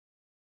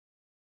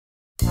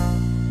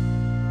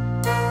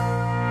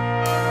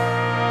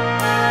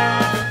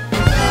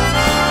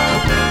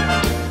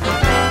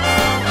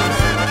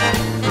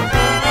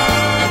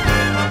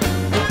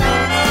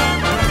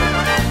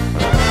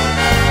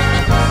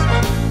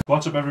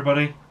What's up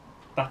everybody,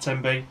 that's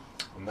MB.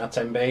 And that's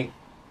MB.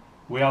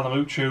 We are the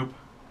Moot Tube,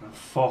 and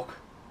fuck,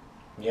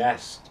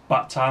 Yes. it's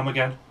bat time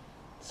again.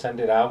 Send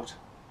it out.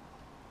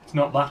 It's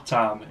not that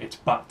time, it's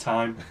bat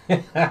time.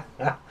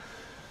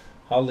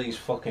 All these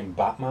fucking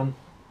Batman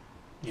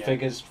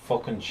figures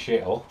fucking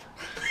shit up.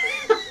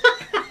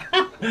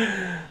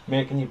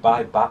 Making you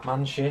buy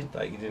Batman shit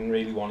that you didn't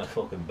really want to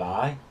fucking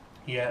buy.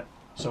 Yeah,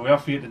 so we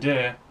have for you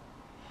today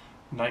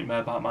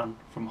Knightmare Batman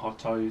from Hot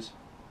Toys.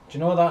 Do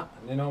you know that?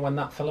 You know when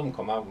that film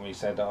come out and we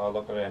said, oh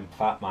look at him,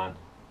 fat man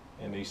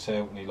in his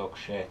suit and he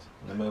looks shit.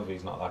 And the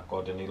movie's not that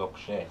good and he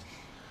looks shit.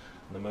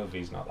 And the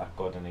movie's not that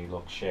good and he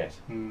looks shit.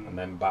 And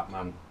then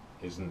Batman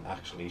isn't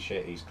actually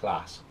shit, he's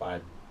class, by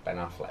Ben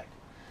Affleck.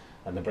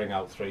 And they bring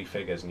out 3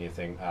 figures and you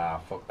think,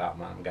 ah, fuck that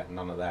man, I'm getting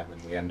none of them,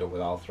 and we end up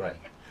with all 3.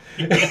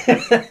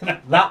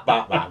 That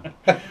Batman.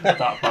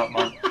 That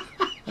Batman.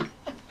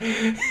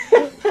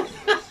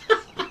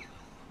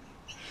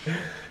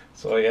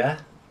 So yeah,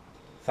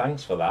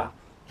 thanks for that.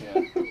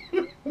 Yeah.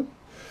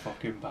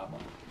 Fucking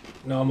Batman.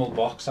 Normal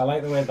box. I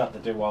like the way that they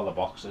do all the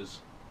boxes.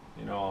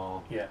 You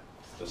know, Yeah.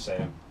 it's the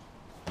same.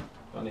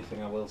 The only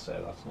thing I will say,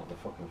 that's not the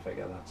fucking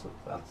figure,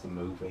 that's the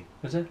movie.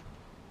 Is it?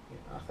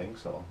 Yeah, I think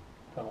so.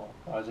 Oh,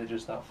 or is it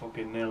just that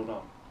fucking nailed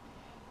on?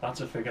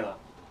 That's a figure that.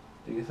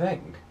 Do you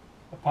think?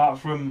 Apart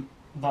from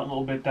that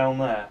little bit down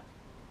there,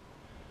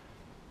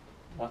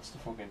 that's the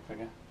fucking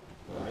figure.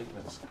 Right,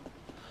 that's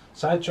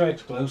Sideshow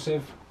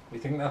exclusive. We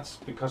think that's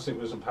because it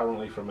was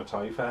apparently from a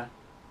toy fair.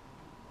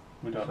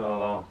 We don't So, know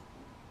that.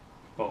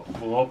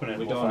 But we'll open it and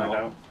we we'll don't find know.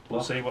 out. We'll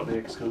Look. see what the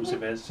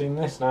exclusive is. Seen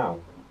this now?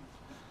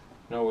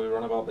 No, we were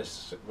on about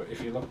this.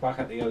 If you look back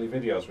at the early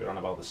videos, we were on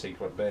about the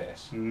secret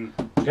base. Mm.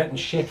 We're getting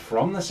shit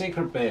from the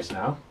secret base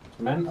now. It's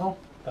mental.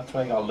 That's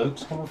where your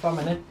Luke's coming from,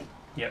 innit?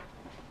 Yep.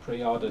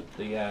 Pre-ordered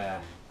the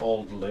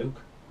old Luke.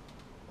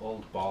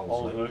 Old balls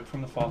All Luke. the Luke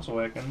from the Force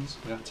Awakens.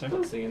 We got to.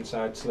 That's the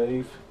inside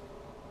sleeve.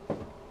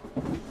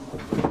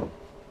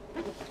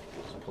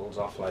 Just pulls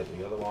off like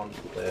the other one,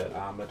 the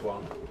armoured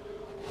one.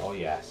 Oh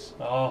yes.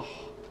 Oh.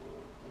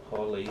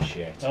 Holy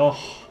shit. Oh.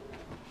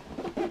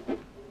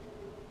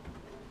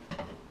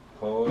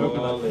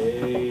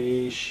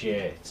 Holy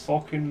shit.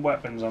 Fucking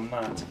weapons on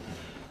that.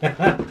 Let's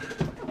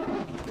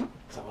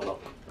have a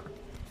look.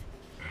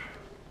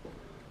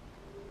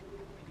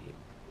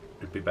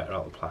 It'd be better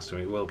out of the plastic.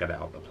 We will get it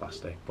out of the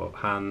plastic. But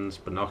hands,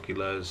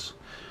 binoculars,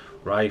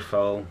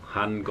 rifle,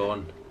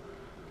 handgun,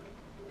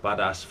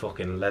 badass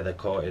fucking leather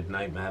coated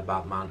Knightmare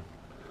Batman,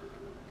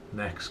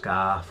 neck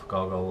scarf,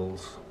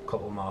 goggles,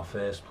 couple more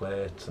face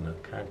plates, and I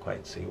can't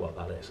quite see what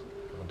that is.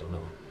 I don't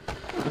know.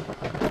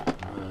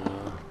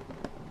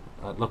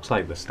 That looks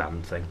like the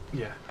stand thing.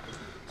 Yeah.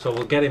 So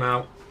we'll get him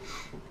out.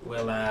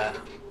 We'll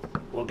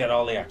get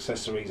all the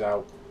accessories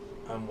out,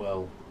 and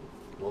we'll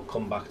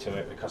come back to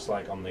it, because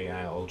like on the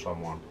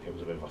Ultron one, it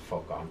was a bit of a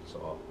fuck on.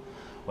 So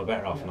we're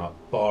better off not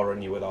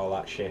boring you with all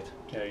that shit.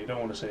 Yeah, you don't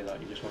want to see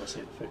that. You just want to see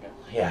the figure.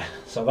 Yeah.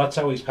 So that's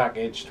how he's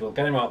packaged. We'll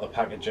get him out of the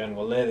packaging.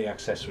 We'll lay the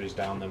accessories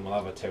down. Then we'll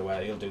have a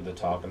two-way. He'll do the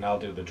talking. I'll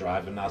do the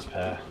driving as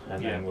per,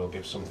 and then we'll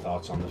give some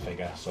thoughts on the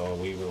figure. So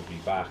we will be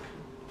back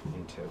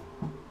in 2.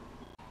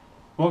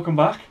 Welcome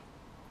back.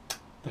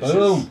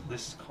 Boom.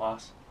 This is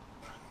class.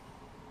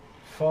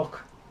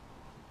 Fuck.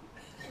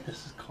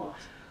 This is class.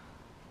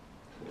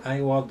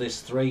 I want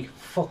this 3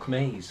 fuck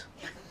me's.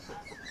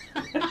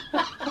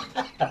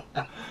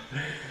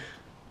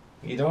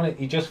 You don't.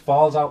 He just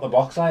falls out the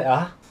box like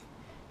that.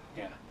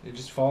 Yeah. He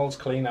just falls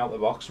clean out the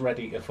box,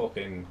 ready to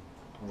fucking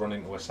run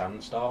into a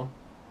sandstorm.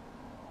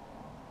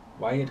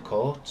 Wired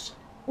coats.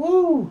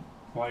 Woo!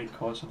 Wide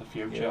course of the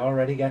future. You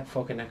already get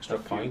fucking extra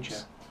The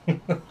points.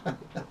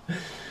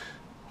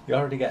 You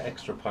already get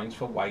extra points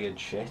for wired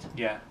shit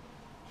Yeah.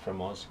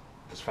 from us,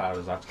 as far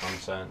as that's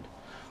concerned.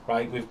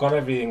 Right, we've got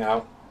everything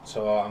out,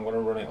 so I'm going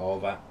to run it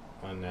over,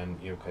 and then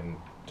you can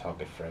talk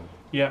it through.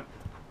 Yeah.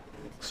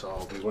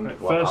 So we Right,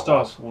 wondered what first that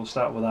was. off, we'll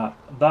start with that.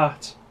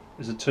 That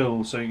is a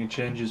tool so you can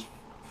change his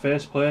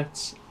face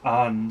plates,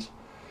 and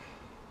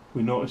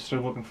we noticed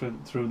through looking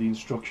through the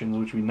instructions,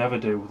 which we never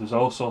do, there's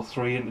also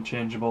 3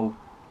 interchangeable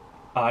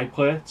eye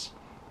plates,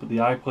 but the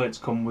eye plates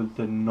come with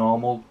the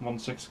normal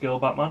 1/6 scale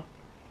Batman,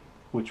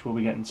 which we'll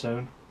be getting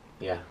soon.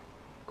 Yeah,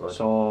 good.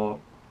 So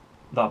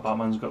that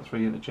Batman's got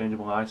 3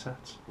 interchangeable eye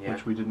sets, Yeah.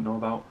 which we didn't know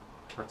about.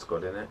 That's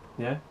good, isn't it?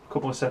 Yeah, a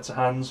couple of sets of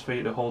hands for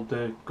you to hold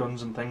the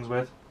guns and things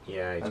with.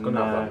 Yeah, he's And, going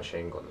to have that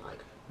machine gun, like.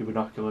 Your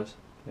binoculars.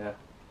 Yeah.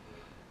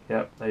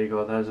 Yep, there you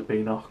go, there's a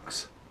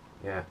Beanox.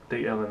 Yeah.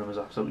 Detail in them is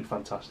absolutely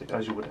fantastic,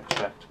 as you would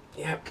expect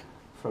Yep.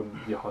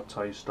 from your Hot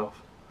Toys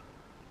stuff.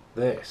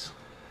 This.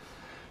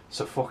 It's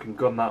a fucking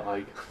gun, that,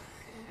 like.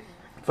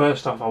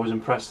 First off, I was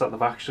impressed that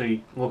they've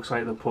actually, looks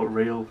like they put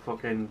real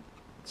fucking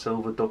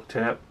silver duct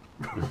tape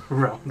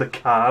around the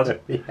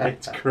card. Yeah.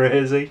 It's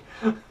crazy.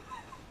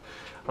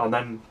 And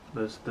then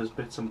there's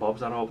bits and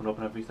bobs that open up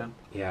and everything.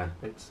 Yeah.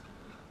 It's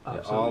All,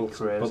 absolutely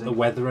crazy. but the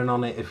weathering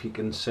on it, if you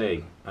can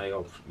see, I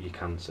hope you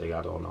can see,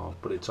 I don't know,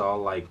 but it's all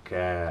like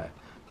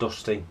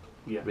dusty,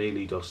 Yeah.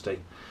 really dusty.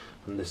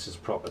 And this is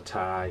proper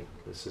tie.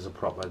 This is a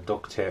proper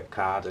duct tape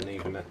card, and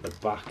even at the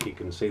back you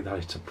can see that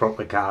it's a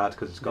proper card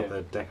because it's got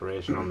the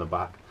decoration on the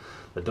back.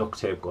 The duct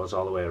tape goes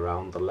all the way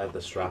around. The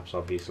leather straps,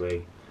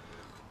 obviously,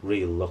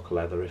 real look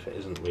leather if it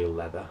isn't real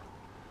leather.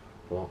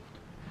 But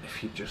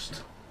if you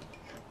just,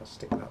 I'll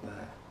stick that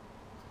there.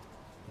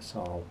 This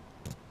all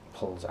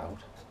pulls out.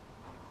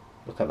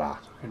 Look at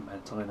that. Fucking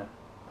mental,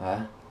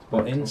 innit?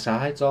 But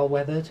inside's all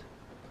weathered.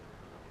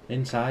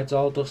 Inside's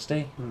all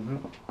dusty.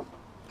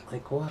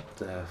 Like, what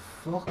the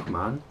fuck,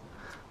 man?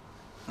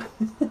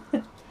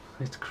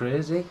 It's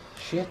crazy.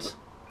 Shit.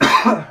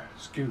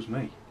 Excuse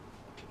me.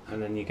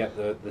 And then you get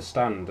the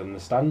stand, and the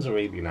stands are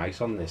really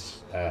nice on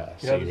this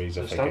series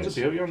of the figures. stands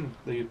are beauty on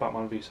the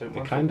Batman v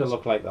Superman. They kind of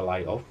look like they're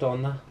light up,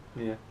 don't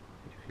they? Yeah.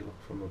 If you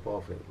look from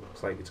above, it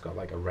looks like it's got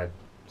like a red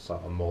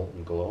sort of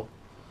molten glow.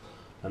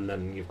 And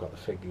then you've got the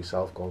figure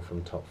yourself going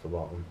from top to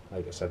bottom.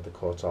 Like I said, the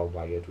coat's all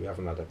wired. We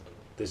haven't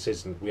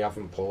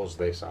paused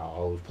this at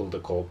all. We've pulled the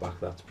coat back,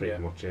 that's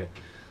pretty much it.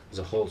 There's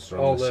a holster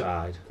on the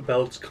side. The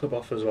belts clip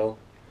off as well.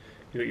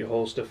 You got your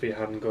holster for your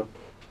handgun.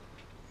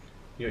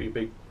 You got your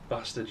big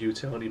bastard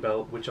utility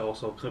belt, which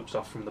also clips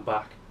off from the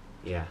back.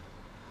 Yeah.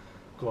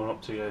 Going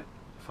up to your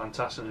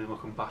fantastically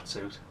looking bat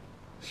suit.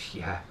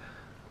 Yeah.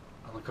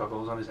 And the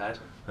goggles on his head.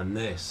 And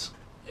this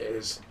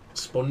is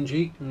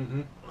spongy.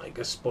 Like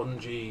a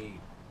spongy,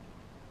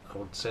 I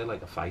would say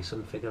like a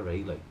Fison figure,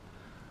 really.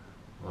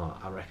 Well,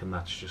 I reckon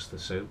that's just the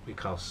suit,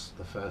 because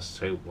the first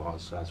suit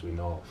was, as we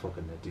know,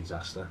 fucking a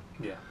disaster.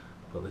 Yeah.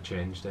 But they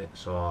changed it,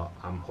 so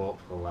I'm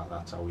hopeful that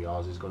that's how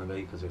yours is going to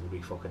be, because it would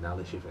be fucking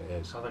hellish if it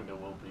is. I think it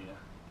will be,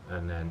 yeah.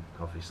 And then,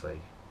 obviously,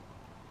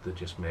 they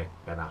just make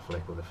Ben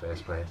Affleck with a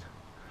faceplate.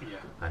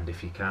 Yeah. And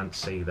if you can't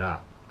see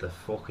that, the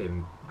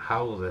fucking,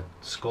 how they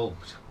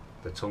sculpt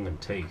the tongue and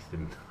teeth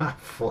in that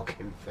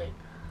fucking thing.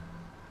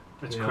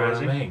 It's you know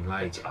crazy. What I mean?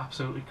 Like, it's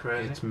absolutely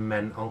crazy. It's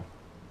mental.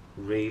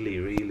 Really,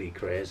 really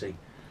crazy.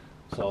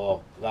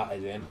 So, that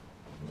is in.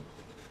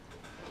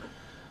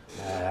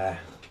 Shit.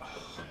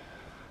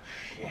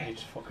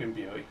 It's fucking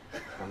beauty.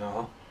 I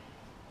know.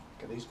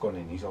 Get these gun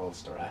in his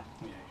holster, eh?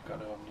 Yeah, you've got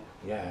to, haven't you?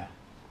 Yeah.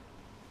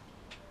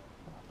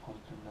 Pulled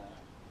in there.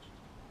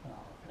 Oh,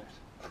 look at it.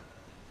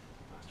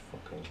 That's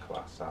fucking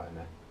class, that,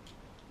 isn't it?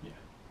 Yeah.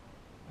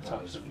 It's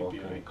That is absolutely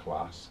fucking beauty.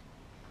 class.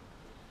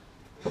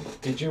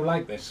 Did you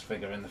like this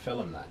figure in the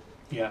film then?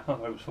 Yeah, I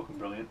thought it was fucking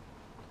brilliant.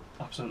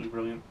 Absolutely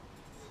brilliant.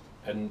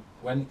 And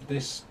when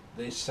this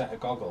set of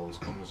goggles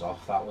comes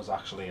off, that was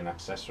actually an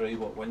accessory,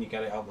 but when you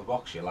get it out of the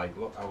box, you're like,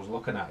 look, I was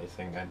looking at it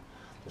thinking,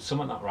 there's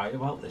something not right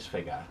about this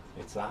figure.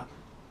 It's that.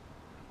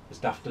 As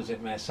daft as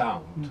it may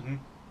sound,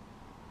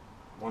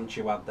 once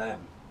you add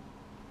them,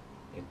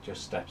 it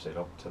just steps it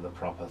up to the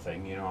proper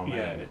thing, you know what I mean?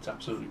 Yeah, it's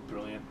absolutely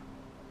brilliant.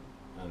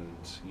 And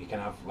you can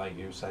have, like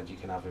you said, you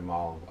can have him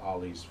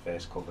all his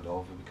face covered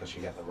over because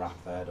you get the wrap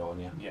there, don't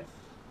you? Yeah.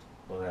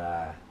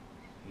 But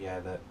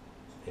yeah,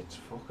 it's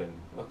fucking,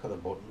 look at the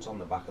buttons on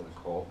the back of the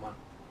coat, man.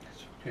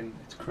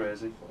 It's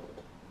crazy.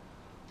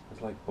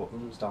 There's like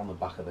buttons down the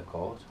back of the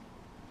coat.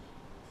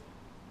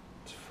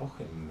 It's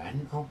fucking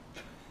mental.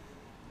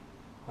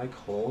 Like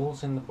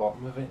holes in the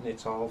bottom of it, and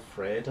it's all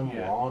frayed and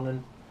worn,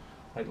 and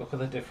like look at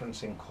the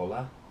difference in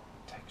colour,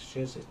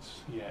 textures.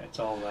 It's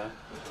all there.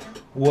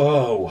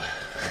 Whoa.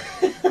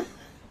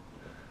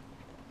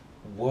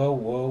 Whoa,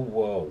 whoa,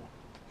 whoa.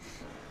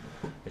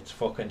 It's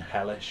fucking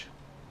hellish.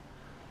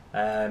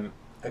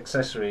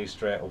 Accessories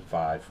straight up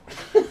 5.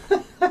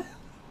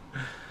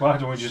 Why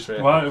don't we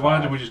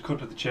just cut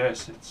to the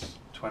chase? It's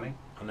 20.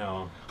 I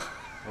know.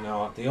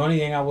 The only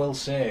thing I will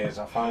say is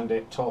I find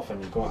it tough,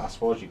 and I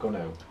suppose you're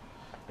gonna,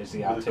 is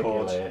the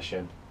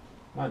articulation.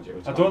 Mind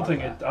you, I don't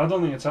think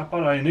it's that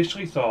bad. I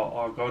initially thought,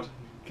 oh god,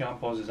 he can't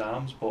pose his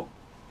arms, but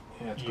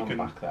yeah, it's gone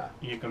back there.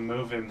 You can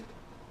move him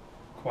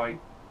quite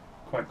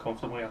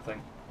comfortably, I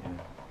think. Yeah.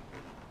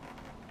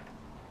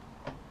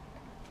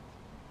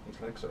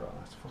 His legs are all,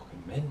 that's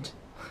fucking mint.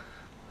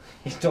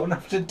 You don't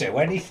have to do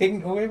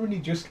anything to him, and he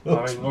just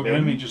looks. Look at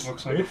him, he just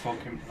looks like a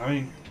fucking.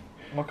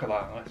 Look at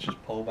that. Let's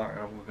just pull back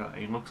and look at that.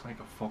 He looks like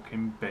a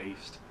fucking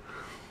beast.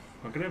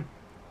 Look at him.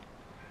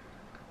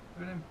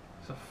 Look at him.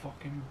 He's a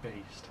fucking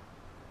beast.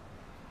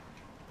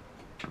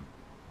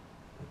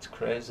 It's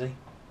crazy.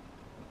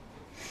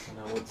 And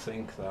I would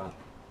think that,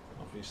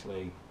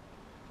 obviously,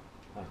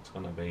 that's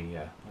gonna be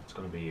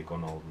your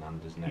gun holding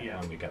hand, isn't it? Yeah.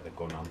 When we get the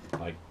gun on,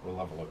 like, we'll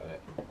have a look at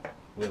it.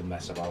 We'll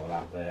mess about with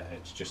that there.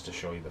 It's just to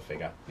show you the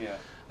figure. Yeah.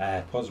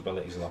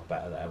 Posability's a lot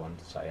better there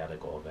once I had a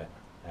go of it.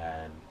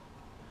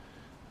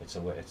 It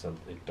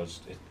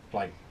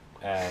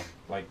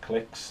like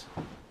clicks.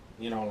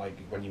 You know, like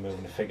when you're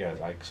moving a figure,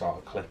 like sort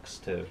of clicks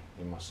to,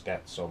 you must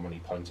get so many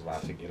points of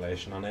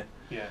articulation on it.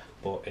 Yeah.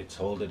 But it's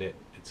held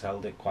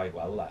it quite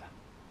well there.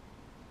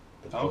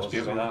 That looks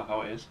beautiful, that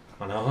how it is.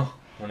 I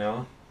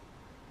know.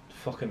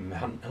 Fucking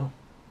mental.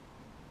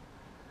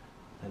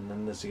 And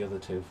then there's the other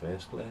 2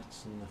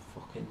 faceplates, and the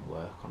fucking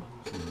work on them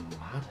is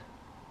mad.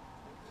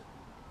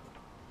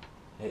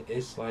 It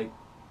is like,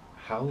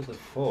 how the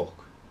fuck?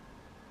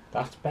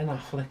 That's Ben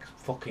Affleck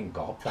fucking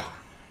got that.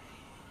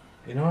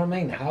 You know what I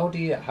mean? How do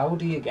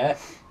you get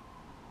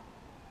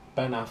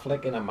Ben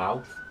Affleck in a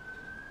mouth?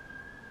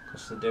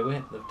 Because they do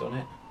it. They've done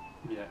it.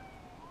 Yeah.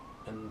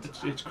 And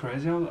It's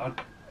crazy.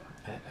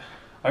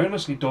 I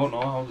honestly don't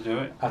know how to do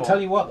it. I'll tell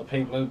you what, the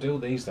people who do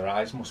these, their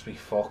eyes must be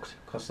fucked.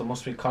 Because they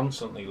must be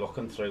constantly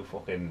looking through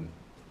fucking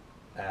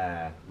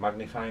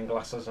magnifying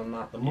glasses and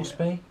that. There must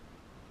be.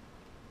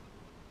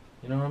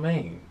 You know what I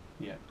mean?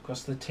 Yeah.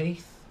 Because the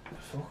teeth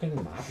are fucking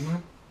mad,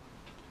 man.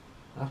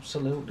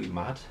 Absolutely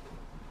mad.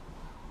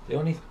 The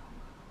only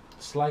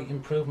slight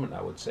improvement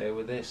I would say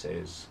with this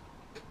is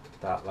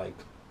that, like,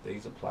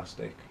 these are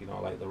plastic, you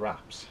know, like the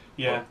wraps.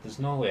 Yeah. But there's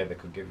no way they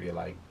could give you,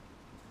 like,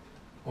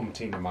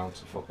 umpteen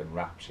amounts of fucking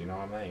wraps, you know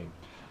what I mean?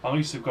 At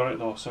least they've got it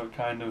though, so it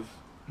kind of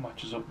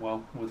matches up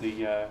well with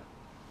the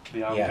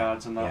arm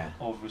guards and that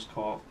over his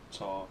coat.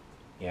 So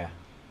yeah,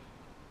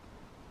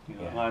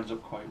 it lines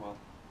up quite well.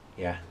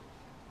 Yeah,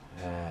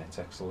 it's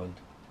excellent.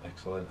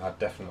 I'd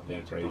definitely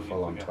agree.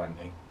 Full on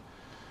 20.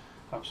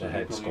 Absolutely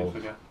head brilliant sculpt.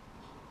 figure.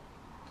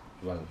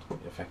 Well,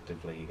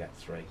 effectively you get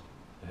 3.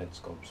 The head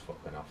sculpt's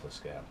fucking off the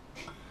scale.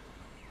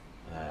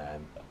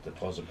 The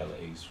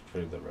plausibility's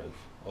through the roof.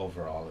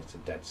 Overall, it's a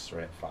dead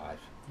straight 5.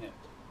 Yeah.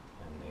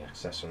 And the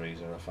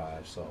accessories are a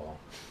 5, so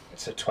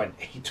it's a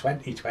 20. So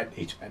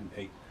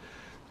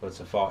it's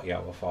a 40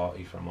 out of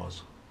 40 from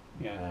us.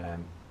 Yeah.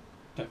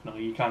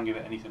 Definitely. You can't give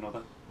it anything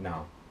other.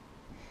 No.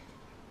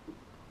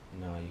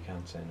 No, you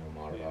can't say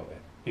no more about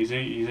it. He's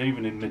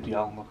even in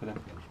mid-yell. Look at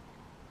him.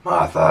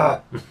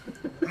 Martha!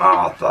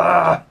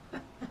 Martha!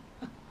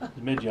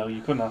 He's mid-yell.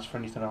 You couldn't ask for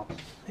anything else.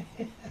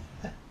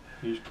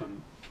 You just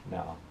couldn't.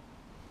 No.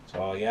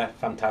 So yeah,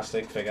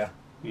 fantastic figure.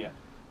 Yeah.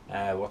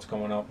 What's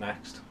coming up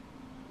next?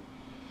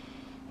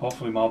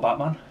 Hopefully more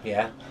Batman.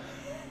 Yeah.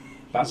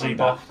 Batman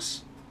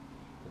Z-Box.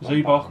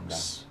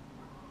 Z-Box.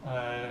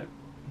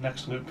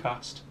 Next Loop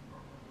cast.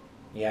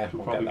 Yeah,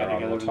 We'll we'll get probably that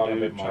get on. We'll together talk a and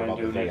bit more try and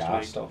about the do next VR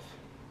week. stuff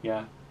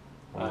Yeah.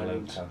 on the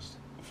And Loopcast.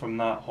 from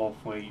that,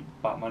 hopefully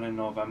Batman in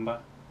November.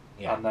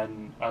 Yeah. And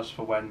then as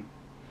for when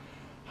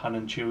Han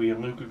and Chewie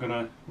and Luke are going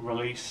to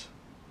release,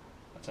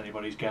 that's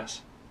anybody's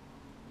guess.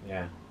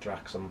 Yeah,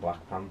 Drax and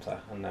Black Panther,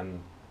 and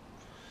then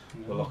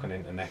we're looking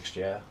into next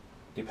year.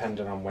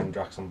 Depending on when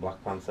Drax and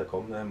Black Panther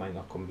come, they might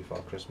not come before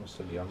Christmas,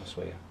 to be honest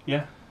with you.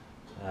 Yeah.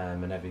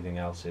 And everything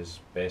else is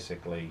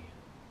basically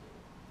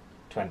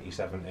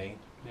 2017.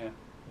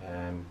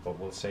 Yeah. But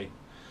we'll see.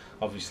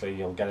 Obviously,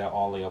 you'll get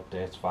all the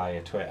updates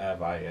via Twitter,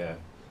 via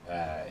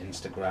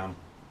Instagram.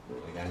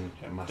 Again,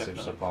 Yeah, massive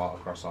definitely. support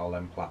across all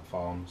them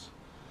platforms.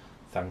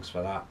 Thanks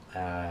for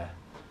that.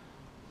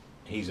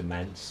 He's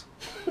immense.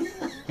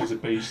 He's a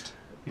beast.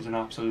 He's an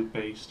absolute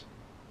beast.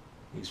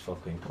 He's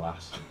fucking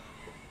class.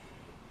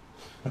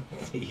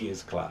 He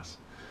is class.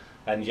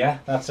 And yeah,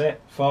 that's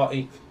it.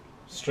 40.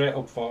 Straight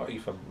up 40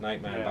 for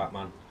Knightmare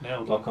Batman.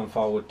 Nailed it. Looking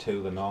forward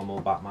to the normal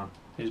Batman.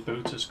 His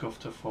boots are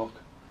scuffed to fuck.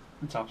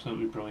 It's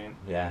absolutely brilliant.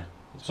 Yeah.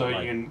 So you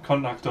can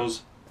contact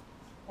us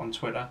on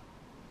Twitter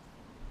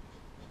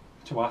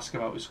to ask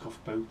about his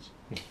scuffed boots.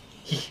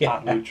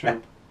 At Loot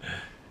Troop.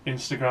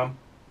 Instagram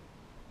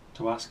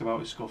to ask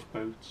about his scuffed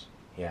boots.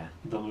 Yeah.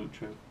 The Loot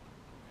Troop.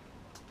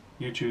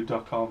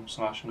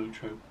 YouTube.com/Loot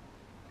Troop.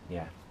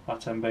 Yeah.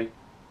 That's MB.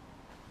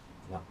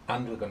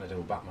 And we're going to do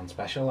a Batman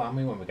special, aren't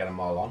we, when we get them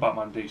all on?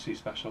 Batman DC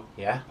special.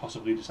 Yeah.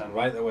 Possibly December.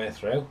 Right the way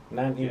through.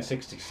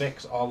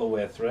 1966 all the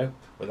way through.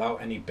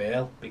 Without any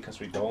bail, because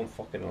we don't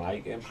fucking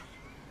like him.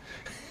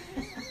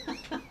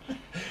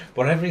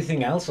 But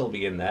everything else will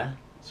be in there.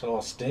 So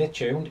stay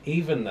tuned.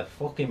 Even the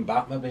fucking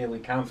Batmobile we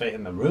can't fit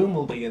in the room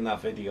will be in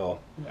that video.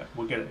 Yeah,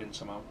 we'll get it in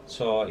somehow.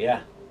 So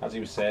yeah, as he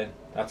was saying,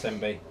 that's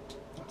MB.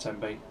 That's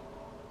MB.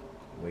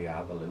 We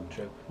are the Loot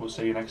Troop. We'll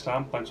see you next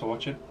time. Thanks for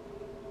watching.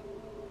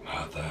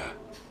 Mother.